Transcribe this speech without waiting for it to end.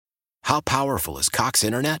How powerful is Cox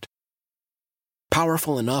Internet?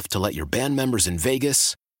 Powerful enough to let your band members in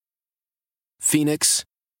Vegas, Phoenix,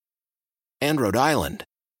 and Rhode Island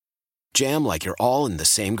jam like you're all in the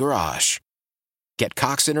same garage. Get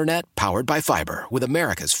Cox Internet powered by fiber with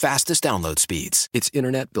America's fastest download speeds. It's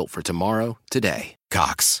internet built for tomorrow, today.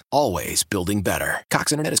 Cox, always building better.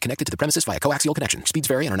 Cox Internet is connected to the premises via coaxial connection. Speeds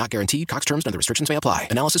vary and are not guaranteed. Cox terms and other restrictions may apply.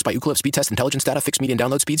 Analysis by Ookla Speed Test Intelligence Data. Fixed median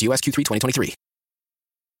download speeds. US Q3 2023.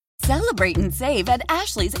 Celebrate and save at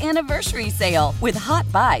Ashley's Anniversary Sale. With Hot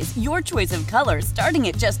Buys, your choice of colors starting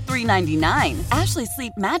at just $3.99. Ashley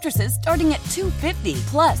Sleep mattresses starting at $2.50.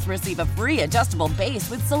 Plus, receive a free adjustable base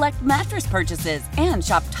with select mattress purchases. And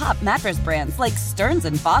shop top mattress brands like Stearns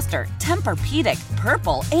 & Foster, Tempur-Pedic,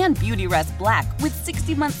 Purple, and Beautyrest Black with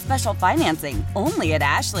 60-month special financing. Only at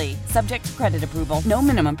Ashley. Subject to credit approval. No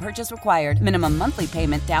minimum purchase required. Minimum monthly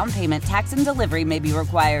payment, down payment, tax, and delivery may be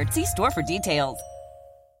required. See store for details.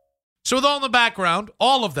 So with all in the background,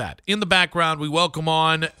 all of that in the background, we welcome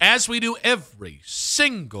on, as we do every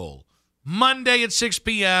single Monday at 6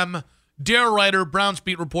 p.m., Daryl Ryder, Browns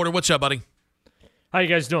beat reporter. What's up, buddy? How you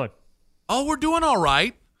guys doing? Oh, we're doing all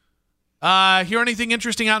right. Hear anything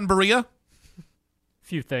interesting out in Berea?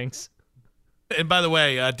 Few things. And by the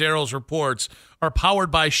way, Daryl's reports are powered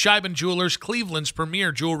by Scheiben Jewelers, Cleveland's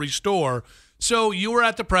premier jewelry store. So you were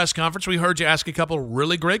at the press conference. We heard you ask a couple of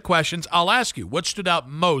really great questions. I'll ask you, what stood out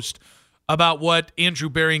most about what Andrew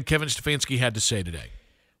Berry and Kevin Stefanski had to say today?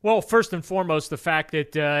 Well, first and foremost, the fact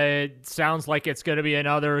that it sounds like it's going to be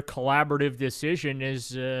another collaborative decision as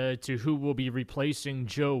to who will be replacing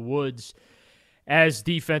Joe Woods as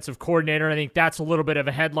defensive coordinator. I think that's a little bit of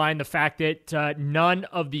a headline. The fact that none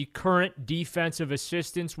of the current defensive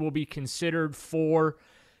assistants will be considered for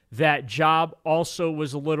that job also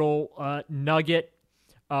was a little nugget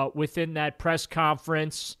within that press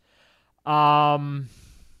conference. I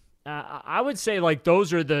would say like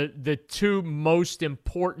those are the two most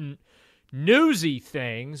important newsy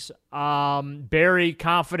things. Very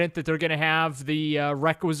confident that they're going to have the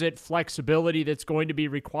requisite flexibility that's going to be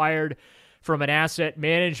required from an asset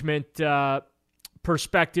management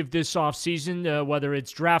perspective this offseason, whether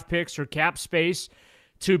it's draft picks or cap space,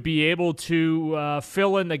 to be able to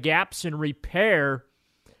fill in the gaps and repair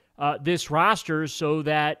this roster so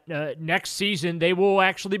that next season they will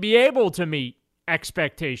actually be able to meet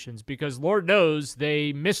expectations, because Lord knows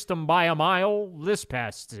they missed them by a mile this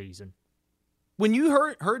past season. When you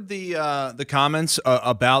heard the comments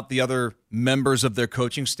about the other members of their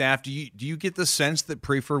coaching staff, do you get the sense that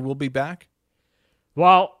Prefer will be back?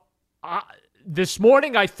 Well, this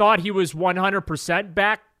morning I thought he was 100%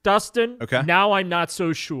 back, Dustin. Okay. Now I'm not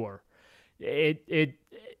so sure. Based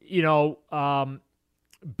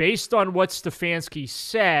on what Stefanski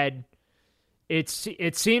said,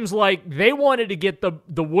 it seems like they wanted to get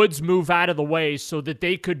the Woods move out of the way so that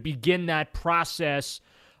they could begin that process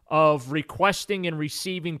of requesting and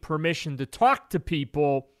receiving permission to talk to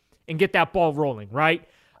people and get that ball rolling, right?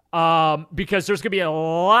 Because there's going to be a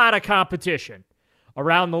lot of competition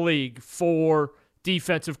around the league for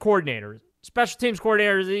defensive coordinators. Special teams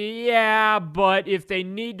coordinators, yeah, but if they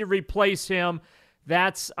need to replace him,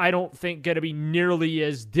 that's, I don't think, going to be nearly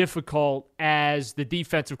as difficult as the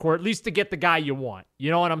defensive coordinator, at least to get the guy you want. You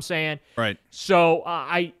know what I'm saying? Right. So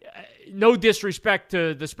no disrespect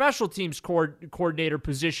to the special teams coordinator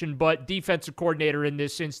position, but defensive coordinator in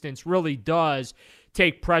this instance really does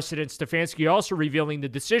take precedence. Stefanski also revealing the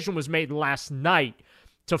decision was made last night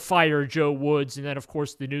to fire Joe Woods, and then, of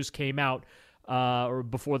course, the news came out or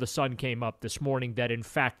before the sun came up this morning that, in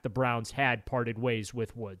fact, the Browns had parted ways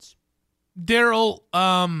with Woods. Daryl,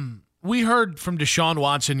 we heard from Deshaun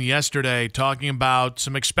Watson yesterday talking about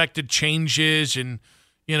some expected changes and,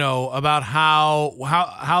 about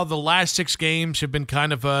how the last 6 games have been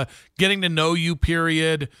kind of a getting to know you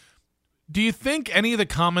period. Do you think any of the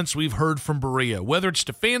comments we've heard from Berea, whether it's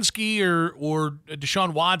Stefanski or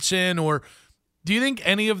Deshaun Watson, or do you think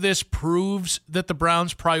any of this proves that the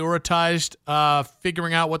Browns prioritized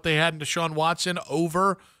figuring out what they had in Deshaun Watson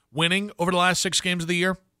over winning over the last 6 games of the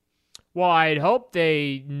year? Well, I'd hope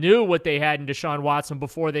they knew what they had in Deshaun Watson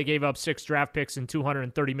before they gave up 6 draft picks and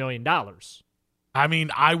 $230 million. I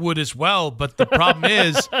mean, I would as well, but the problem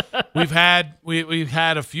is we've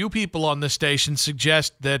had a few people on this station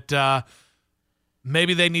suggest that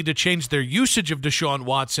maybe they need to change their usage of Deshaun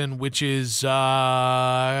Watson, which is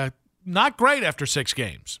not great after 6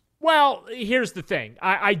 games. Well, here's the thing.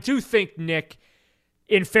 I do think, Nick,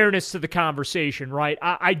 in fairness to the conversation, right,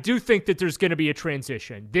 I do think that there's going to be a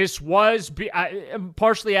transition. This was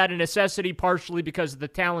partially out of necessity, partially because of the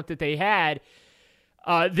talent that they had.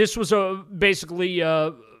 This was basically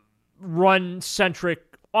a run-centric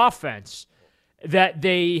offense, that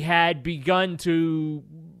they had begun the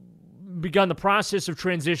process of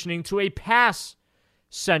transitioning to a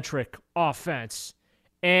pass-centric offense.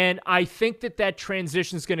 And I think that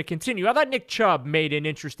transition is going to continue. I thought Nick Chubb made an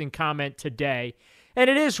interesting comment today, and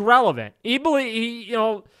it is relevant. He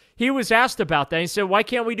was asked about that. He said, why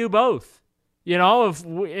can't we do both? If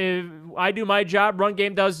I do my job, run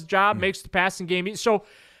game does the job, makes the passing game. So,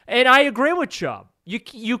 and I agree with Chubb.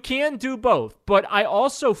 You can do both, but I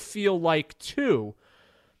also feel like, too,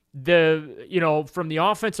 from the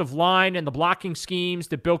offensive line and the blocking schemes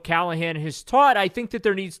that Bill Callahan has taught, I think that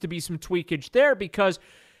there needs to be some tweakage there, because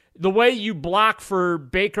the way you block for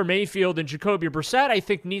Baker Mayfield and Jacoby Brissett, I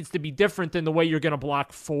think, needs to be different than the way you're going to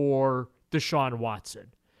block for Deshaun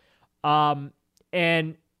Watson.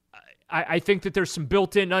 And I think that there's some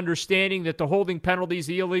built-in understanding that the holding penalties,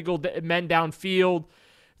 the illegal men downfield,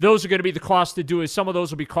 those are going to be the cost to do it. Some of those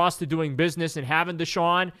will be cost to doing business and having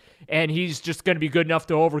Deshaun, and he's just going to be good enough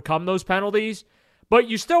to overcome those penalties. But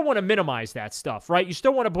you still want to minimize that stuff, right? You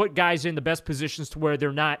still want to put guys in the best positions to where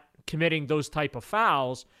they're not committing those type of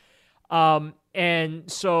fouls.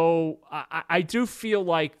 And so I do feel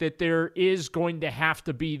like that there is going to have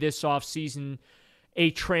to be this offseason a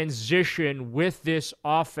transition with this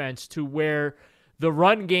offense to where the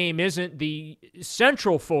run game isn't the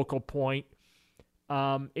central focal point.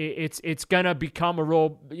 It's going to become a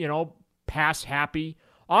real, pass-happy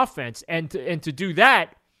offense. And to do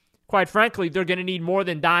that, quite frankly, they're going to need more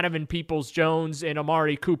than Donovan Peoples-Jones and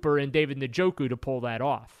Amari Cooper and David Njoku to pull that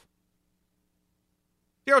off.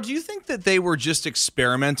 Daryl, do you think that they were just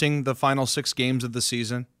experimenting the final 6 games of the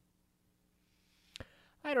season?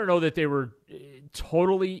 I don't know that they were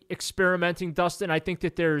totally experimenting, Dustin. I think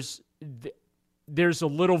that there's a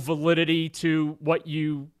little validity to what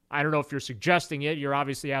I don't know if you're suggesting it. You're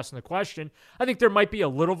obviously asking the question. I think there might be a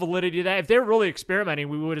little validity to that. If they're really experimenting,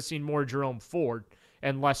 we would have seen more Jerome Ford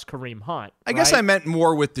and less Kareem Hunt. I guess I meant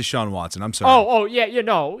more with Deshaun Watson. I'm sorry. Oh, yeah,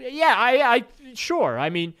 I sure. I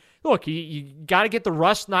mean, look, you got to get the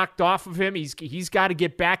rust knocked off of him. He's got to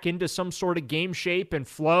get back into some sort of game shape and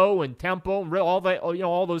flow and tempo and all that,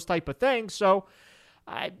 all those type of things. So,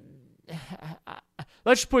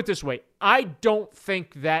 let's just put it this way. I don't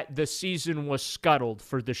think that the season was scuttled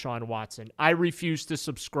for Deshaun Watson. I refuse to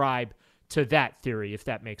subscribe to that theory, if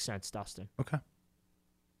that makes sense, Dustin. Okay.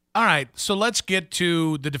 All right, so let's get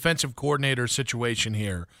to the defensive coordinator situation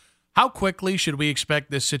here. How quickly should we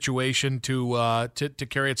expect this situation to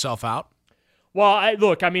carry itself out? Well, I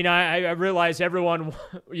realize everyone,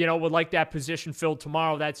 would like that position filled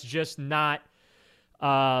tomorrow. That's just not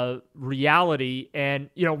reality. And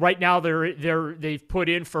right now they've put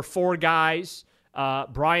in for 4 guys.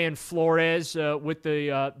 Brian Flores with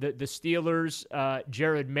the Steelers.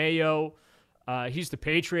 Jared Mayo, he's the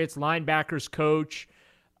Patriots linebackers coach.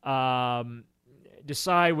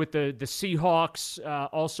 Desai with the Seahawks,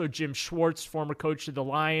 also Jim Schwartz, former coach of the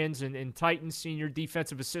Lions and Titans, senior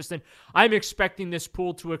defensive assistant. I'm expecting this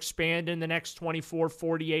pool to expand in the next 24,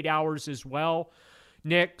 48 hours as well,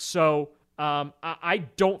 Nick. So I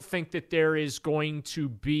don't think that there is going to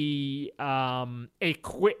be a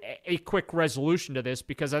quick resolution to this,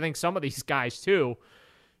 because I think some of these guys too,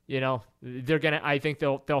 they're gonna. I think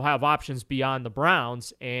they'll have options beyond the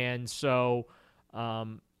Browns, and so.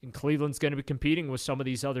 And Cleveland's going to be competing with some of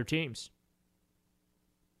these other teams.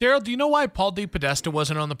 Daryl, do you know why Paul DePodesta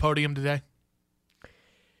wasn't on the podium today?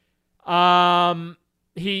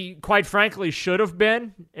 He, quite frankly, should have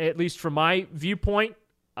been, at least from my viewpoint,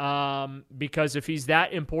 because if he's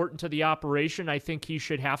that important to the operation, I think he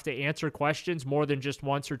should have to answer questions more than just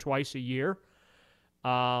once or twice a year.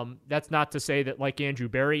 That's not to say that, like, Andrew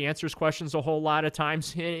Berry answers questions a whole lot of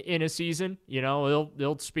times in a season.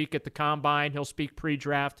 He'll speak at the combine, he'll speak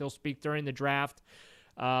pre-draft, he'll speak during the draft.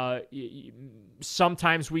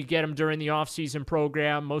 Sometimes we get him during the off-season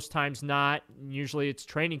program, most times not. Usually it's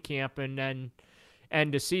training camp and then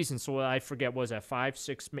end of season. So I forget, was that 5,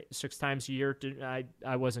 6 times a year?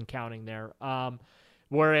 I wasn't counting there.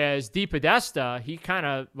 Whereas DePodesta, he kind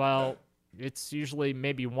of, it's usually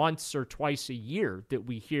maybe once or twice a year that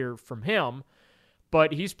we hear from him,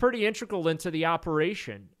 but he's pretty integral into the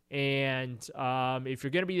operation. And if you're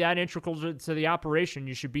going to be that integral to the operation,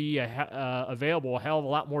 you should be available a hell of a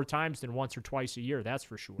lot more times than once or twice a year. That's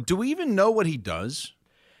for sure. Do we even know what he does?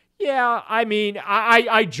 Yeah, I mean,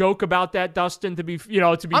 I joke about that, Dustin.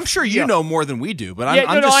 I'm sure you know more than we do, but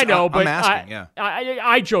I'm asking.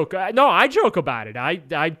 I joke. No, I joke about it.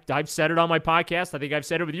 I've said it on my podcast. I think I've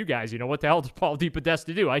said it with you guys. What the hell does Paul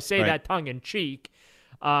DePodesta do? I say that tongue in cheek,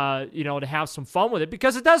 to have some fun with it,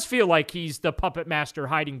 because it does feel like he's the puppet master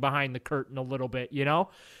hiding behind the curtain a little bit.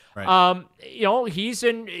 Right.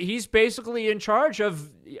 He's basically in charge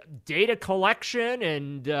of data collection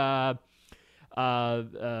and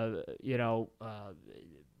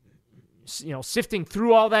sifting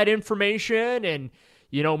through all that information and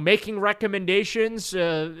making recommendations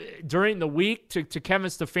during the week to Kevin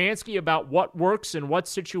Stefanski about what works in what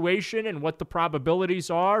situation and what the probabilities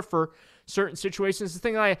are for certain situations.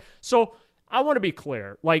 So I want to be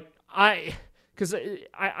clear, because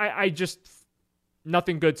I just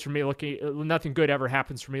nothing good ever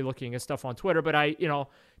happens for me looking at stuff on Twitter. But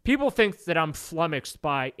people think that I'm flummoxed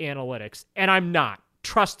by analytics, and I'm not.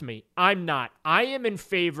 Trust me, I'm not. I am in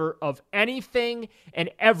favor of anything and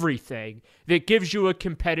everything that gives you a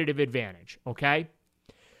competitive advantage, okay?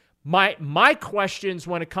 My questions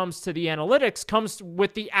when it comes to the analytics comes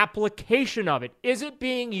with the application of it. Is it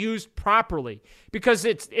being used properly? Because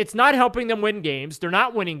it's not helping them win games. They're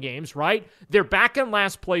not winning games, right? They're back in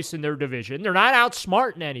last place in their division. They're not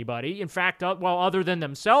outsmarting anybody. In fact, other than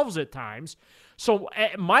themselves at times. So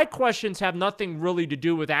my questions have nothing really to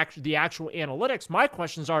do with the actual analytics. My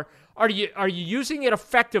questions are you using it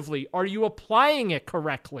effectively? Are you applying it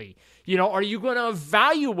correctly? Are you going to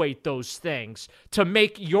evaluate those things to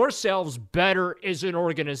make yourselves better as an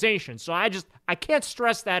organization? So I can't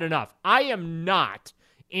stress that enough. I am not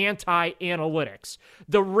anti-analytics.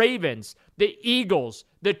 The Ravens, the Eagles,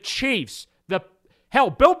 the Chiefs,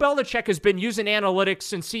 Bill Belichick has been using analytics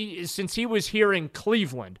since he was here in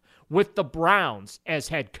Cleveland with the Browns as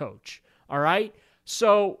head coach. All right?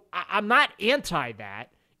 So I'm not anti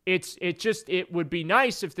that. It would be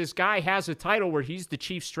nice if this guy has a title where he's the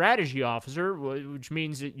chief strategy officer, which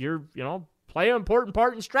means that you're, play an important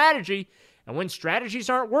part in strategy. And when strategies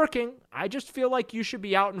aren't working, I just feel like you should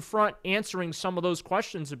be out in front answering some of those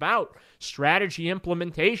questions about strategy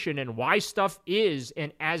implementation and why stuff is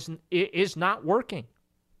and is not working.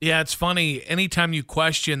 Yeah, it's funny. Anytime you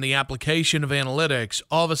question the application of analytics,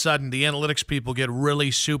 all of a sudden the analytics people get really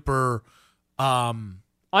super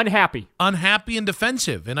unhappy and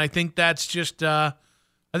defensive. And I think that's just I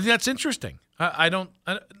think that's interesting.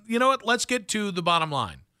 You know what? Let's get to the bottom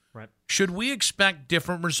line. Right. Should we expect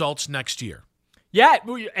different results next year? Yeah,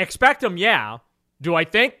 we expect them, yeah. Do I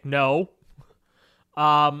think? No.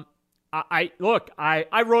 I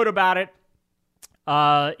wrote about it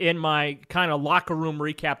in my kind of locker room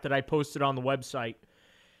recap that I posted on the website.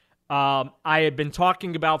 I had been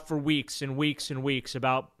talking about for weeks and weeks and weeks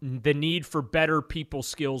about the need for better people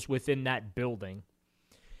skills within that building.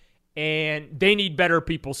 And they need better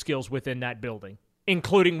people skills within that building,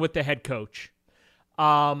 including with the head coach.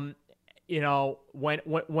 When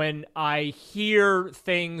I hear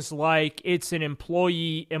things like it's an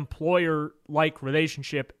employee-employer-like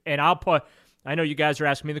relationship, and I know you guys are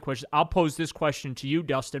asking me the question. I'll pose this question to you,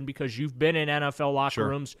 Dustin, because you've been in NFL locker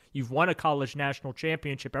rooms. You've won a college national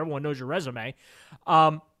championship. Everyone knows your resume.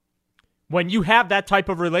 When you have that type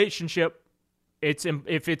of relationship,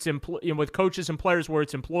 with coaches and players where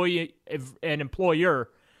it's employee and employer,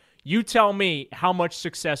 you tell me how much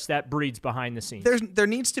success that breeds behind the scenes. There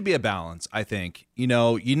needs to be a balance, I think. You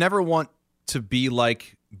never want to be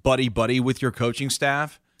like buddy-buddy with your coaching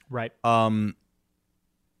staff. Right.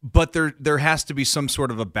 But there has to be some sort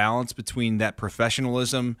of a balance between that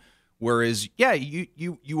professionalism, whereas, yeah,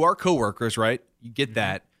 you are coworkers, right? You get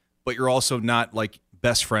that, but you're also not like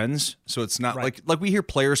best friends. So it's not like we hear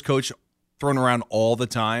players coach thrown around all the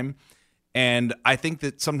time. And I think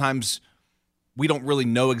that sometimes we don't really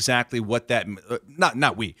know exactly what that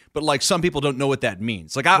not we, but like some people don't know what that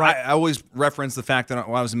means. Like I always reference the fact that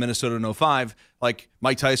when I was in Minnesota in 2005, like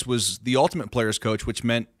Mike Tice was the ultimate players coach, which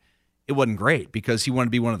meant it wasn't great because he wanted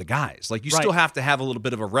to be one of the guys. Like you still have to have a little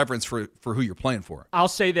bit of a reverence for who you're playing for. I'll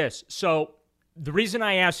say this. So the reason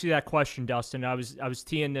I asked you that question, Dustin, I was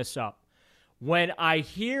teeing this up. When I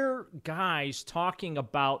hear guys talking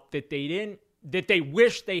about that they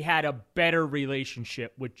wish they had a better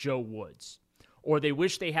relationship with Joe Woods, or they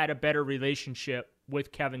wish they had a better relationship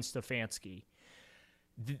with Kevin Stefanski,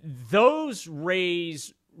 those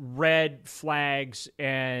raise red flags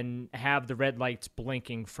and have the red lights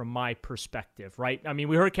blinking from my perspective, right? I mean,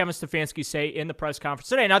 we heard Kevin Stefanski say in the press conference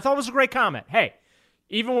today, and I thought it was a great comment. Hey,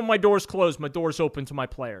 even when my door's closed, my door's open to my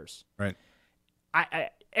players. Right.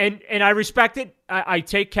 And I respect it. I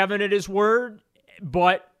take Kevin at his word,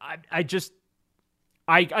 but I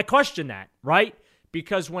question that, right?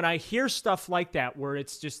 Because when I hear stuff like that, where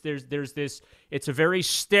it's just there's this, it's a very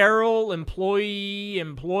sterile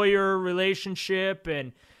employee-employer relationship,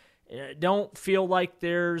 and don't feel like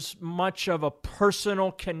there's much of a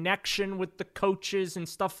personal connection with the coaches and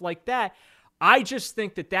stuff like that. I just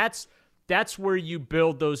think that's where you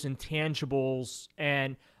build those intangibles,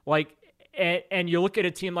 and like And you look at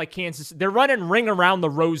a team like Kansas, they're running ring around the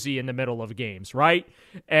rosy in the middle of games, right?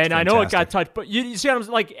 And I know it got touched, but you see what I'm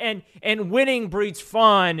like, and winning breeds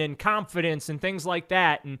fun and confidence and things like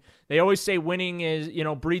that. And they always say winning is,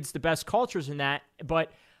 breeds the best cultures in that.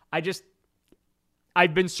 But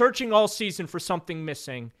I've been searching all season for something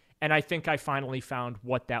missing, and I think I finally found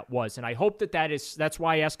what that was. And I hope that's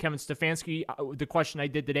why I asked Kevin Stefanski the question I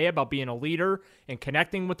did today about being a leader and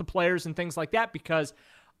connecting with the players and things like that, because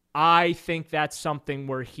I think that's something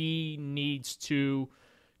where he needs to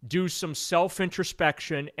do some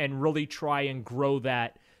self-introspection and really try and grow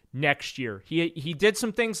that next year. He did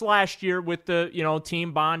some things last year with the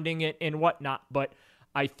team bonding and whatnot, but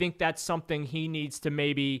I think that's something he needs to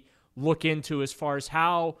maybe look into as far as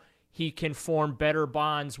how he can form better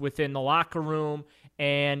bonds within the locker room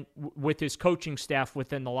and with his coaching staff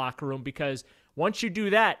within the locker room, because once you do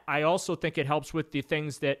that, I also think it helps with the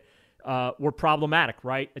things that were problematic,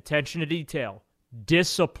 right? Attention to detail,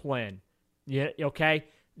 discipline. Yeah, okay.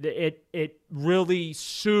 It really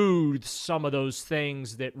soothed some of those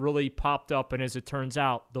things that really popped up, and as it turns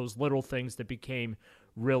out, those little things that became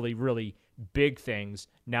really, really big things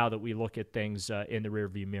now that we look at things in the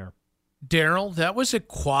rearview mirror. Daryl, that was a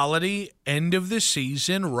quality end of the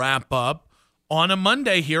season wrap up on a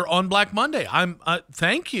Monday here on Black Monday.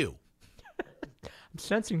 Thank you. I'm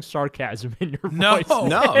sensing sarcasm in your voice. No, it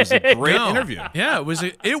was a great interview. Yeah, it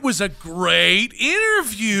was a great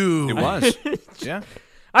interview. It was. Yeah.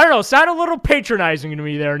 I don't know. Sound a little patronizing to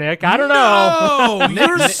me there, Nick. I don't know. No,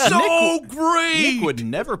 you're so great. Nick would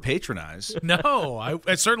never patronize. No,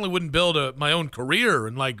 I certainly wouldn't build my own career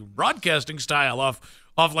and broadcasting style off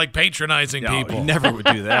patronizing people. He never would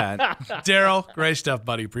do that. Daryl, great stuff,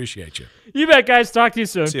 buddy. Appreciate you. You bet, guys. Talk to you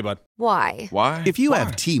soon. See you, bud. Why? If you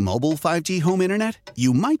have T-Mobile 5G home internet,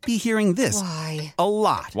 you might be hearing this Why? a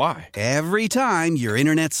lot. Why? Every time your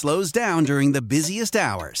internet slows down during the busiest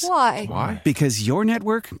hours. Why? Because your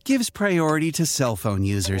network gives priority to cell phone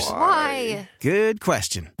users. Why? Good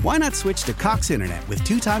question. Why not switch to Cox Internet with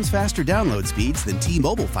 2 times faster download speeds than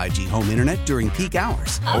T-Mobile 5G home internet during peak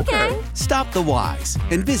hours? Okay. Stop the whys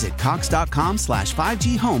and visit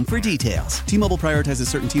cox.com/5G home for details. T-Mobile prioritizes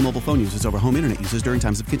certain T-Mobile phone users over home internet users during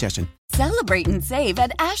times of congestion. Celebrate and save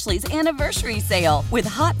at Ashley's Anniversary Sale. With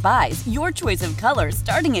Hot Buys, your choice of colors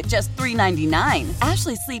starting at just $3.99.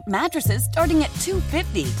 Ashley Sleep mattresses starting at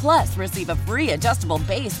 $2.50. Plus, receive a free adjustable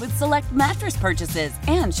base with select mattress purchases.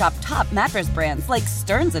 And shop top mattress brands like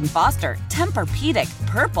Stearns & Foster, Tempur-Pedic,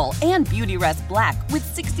 Purple, and Beautyrest Black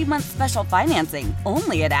with 60-month special financing.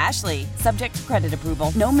 Only at Ashley. Subject to credit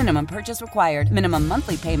approval. No minimum purchase required. Minimum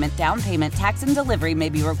monthly payment, down payment, tax, and delivery may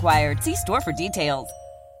be required. See store for details.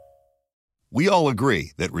 We all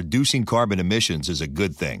agree that reducing carbon emissions is a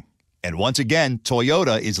good thing. And once again,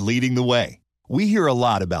 Toyota is leading the way. We hear a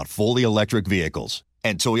lot about fully electric vehicles,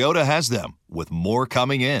 and Toyota has them, with more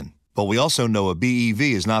coming in. But we also know a BEV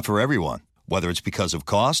is not for everyone, whether it's because of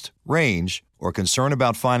cost, range, or concern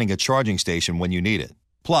about finding a charging station when you need it.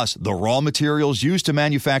 Plus, the raw materials used to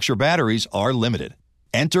manufacture batteries are limited.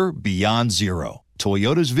 Enter Beyond Zero,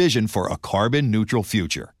 Toyota's vision for a carbon-neutral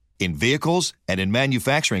future. In vehicles and in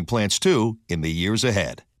manufacturing plants, too, in the years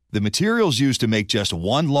ahead. The materials used to make just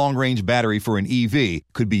one long-range battery for an EV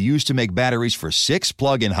could be used to make batteries for 6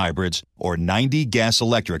 plug-in hybrids or 90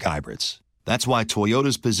 gas-electric hybrids. That's why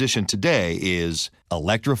Toyota's position today is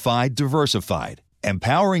electrified, diversified,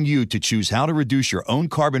 empowering you to choose how to reduce your own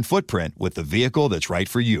carbon footprint with the vehicle that's right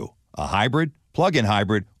for you, a hybrid, plug-in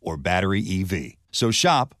hybrid, or battery EV. So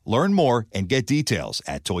shop, learn more, and get details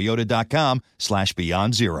at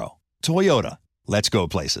toyota.com/beyond zero. Toyota, let's go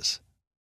places.